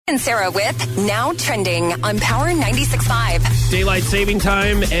And Sarah with Now Trending on Power 96.5. Daylight saving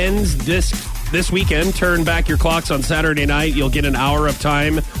time ends this weekend. Turn back your clocks on Saturday night. You'll get an hour of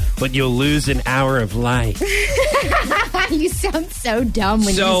time, but you'll lose an hour of life. You sound so dumb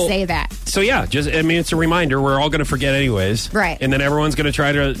when you say that. So yeah, it's a reminder. We're all going to forget anyways. Right. And then everyone's going to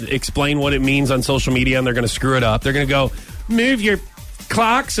try to explain what it means on social media, and they're going to screw it up. They're going to go, move your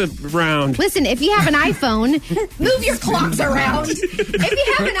clocks around. Listen, if you have an iPhone, move your clocks around. If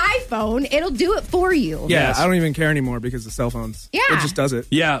you have an iPhone, it'll do it for you. Yeah, Yes. I don't even care anymore because of cell phones. Yeah. It just does it.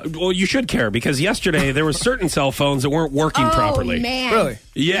 Yeah, well, you should care because yesterday there were certain cell phones that weren't working properly. Oh, man. Really?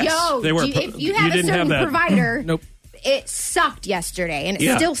 Yes, Yo, they were. if you have a didn't have certain that. provider, Nope. it sucked yesterday, and it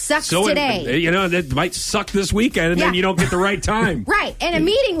Yeah. still sucks So today. It might suck this weekend, and then Yeah. you don't get the right time. Right, and a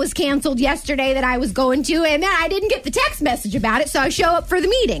meeting was canceled yesterday that I was going to, and then I didn't get the text message about it, so I show up for the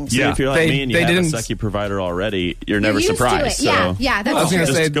meeting. See, if you're like me and you they have a didn't- sucky provider already, you're never used to surprised. it. Yeah, So. yeah, that's I was going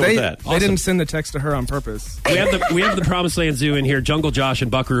to Just say, go with they that. they didn't send the text to her on purpose. We have the Promised Land Zoo in here. Jungle Josh and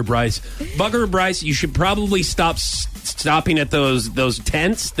Buckaroo Bryce. Buckaroo Bryce, you should probably stopping at those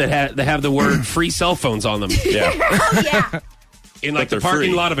tents that have the word free cell phones on them. Yeah. Oh, yeah. In like the they're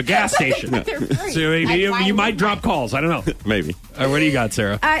parking free. lot of a gas station. They're free. So you might drop calls. I don't know. Maybe. What do you got,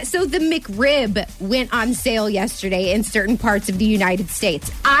 Sarah? So the McRib went on sale yesterday in certain parts of the United States.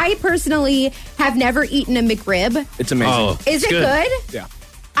 I personally have never eaten a McRib. It's amazing. Is it good? Yeah.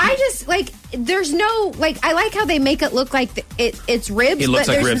 I just, there's no, I like how they make it look like it's ribs. It looks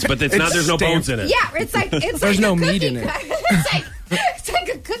but like there's ribs, but It's there's no bones in it. Yeah, it's like There's like no a meat cookie in it. cutter. It's like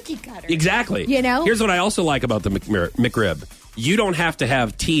a cookie cutter. Exactly. You know? Here's what I also like about the McRib. You don't have to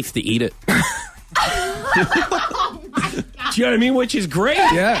have teeth to eat it. Do you know what I mean? Which is great.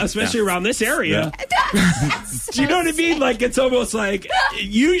 Yeah. Especially around this area. That's Do you know what I mean? Like, it's almost like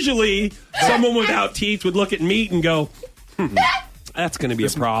usually someone without teeth would look at meat and go, that's going to be a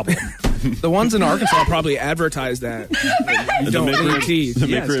problem. The ones in Arkansas probably advertise that. You don't need teeth. The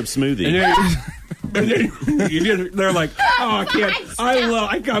Yes. McRib smoothie. And then they're like, oh, I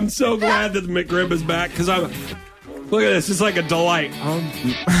can't. I'm so glad that the McRib is back because look at this. It's like a delight.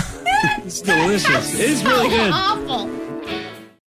 It's delicious. It's really good. awful.